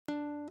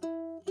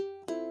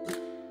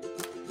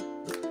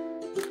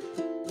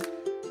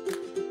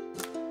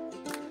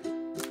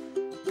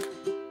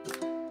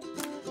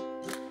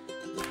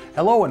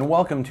Hello and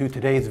welcome to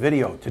today's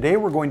video. Today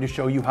we're going to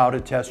show you how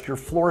to test your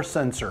floor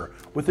sensor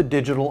with a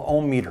digital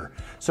ohm meter.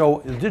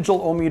 So the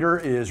digital ohm meter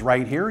is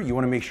right here. You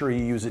want to make sure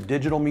you use a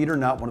digital meter,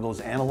 not one of those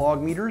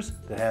analog meters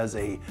that has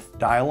a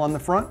dial on the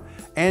front.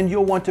 And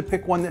you'll want to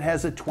pick one that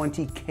has a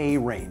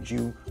 20K range.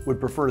 You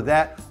would prefer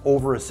that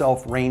over a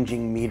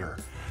self-ranging meter.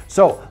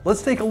 So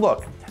let's take a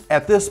look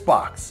at this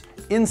box.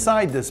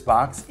 Inside this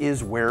box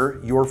is where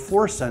your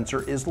floor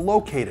sensor is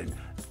located.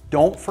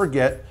 Don't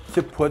forget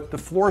to put the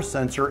floor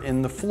sensor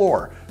in the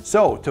floor.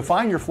 So to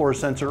find your floor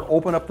sensor,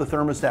 open up the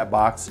thermostat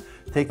box,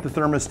 take the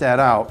thermostat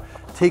out,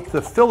 take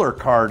the filler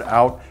card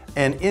out,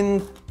 and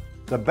in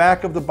the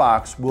back of the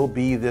box will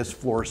be this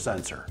floor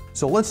sensor.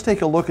 So let's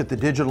take a look at the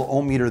digital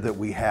ohm meter that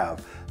we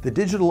have. The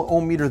digital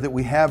ohm meter that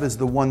we have is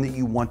the one that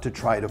you want to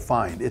try to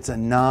find. It's a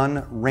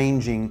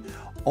non-ranging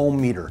ohm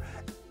meter.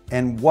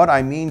 And what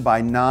I mean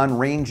by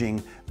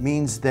non-ranging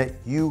means that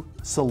you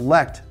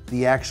select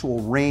the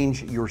actual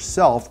range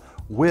yourself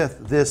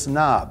with this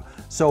knob.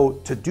 So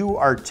to do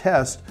our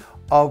test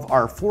of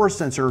our floor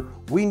sensor,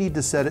 we need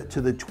to set it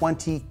to the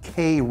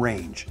 20K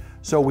range.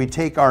 So we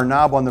take our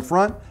knob on the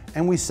front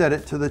and we set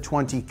it to the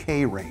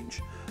 20K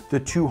range. The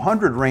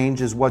 200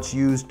 range is what's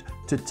used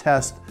to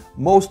test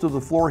most of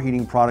the floor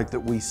heating product that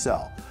we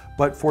sell.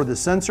 But for the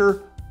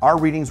sensor, our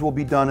readings will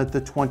be done at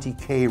the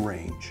 20K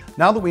range.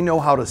 Now that we know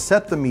how to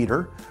set the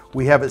meter,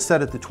 we have it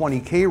set at the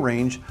 20K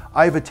range,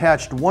 I've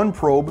attached one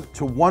probe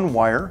to one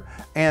wire,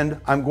 and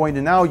I'm going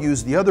to now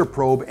use the other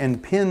probe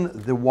and pin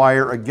the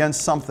wire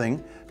against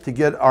something to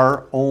get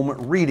our ohm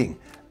reading.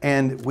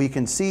 And we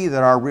can see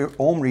that our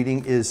ohm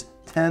reading is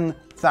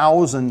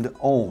 10,000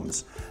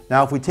 ohms.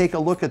 Now if we take a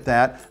look at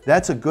that,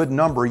 that's a good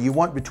number. You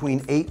want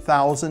between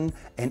 8,000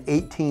 and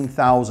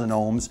 18,000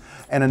 ohms.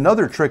 And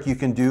another trick you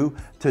can do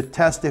to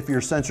test if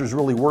your sensor is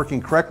really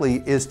working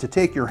correctly is to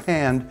take your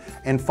hand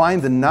and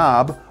find the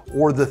knob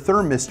or the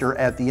thermistor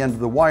at the end of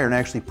the wire and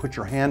actually put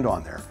your hand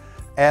on there.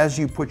 As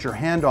you put your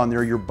hand on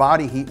there, your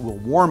body heat will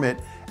warm it,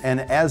 and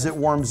as it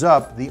warms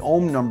up, the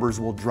ohm numbers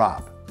will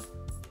drop.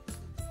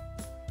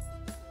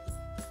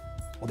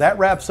 Well, that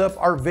wraps up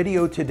our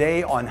video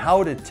today on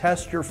how to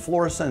test your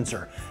floor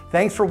sensor.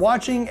 Thanks for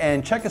watching,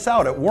 and check us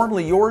out at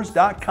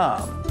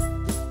WarmlyYours.com.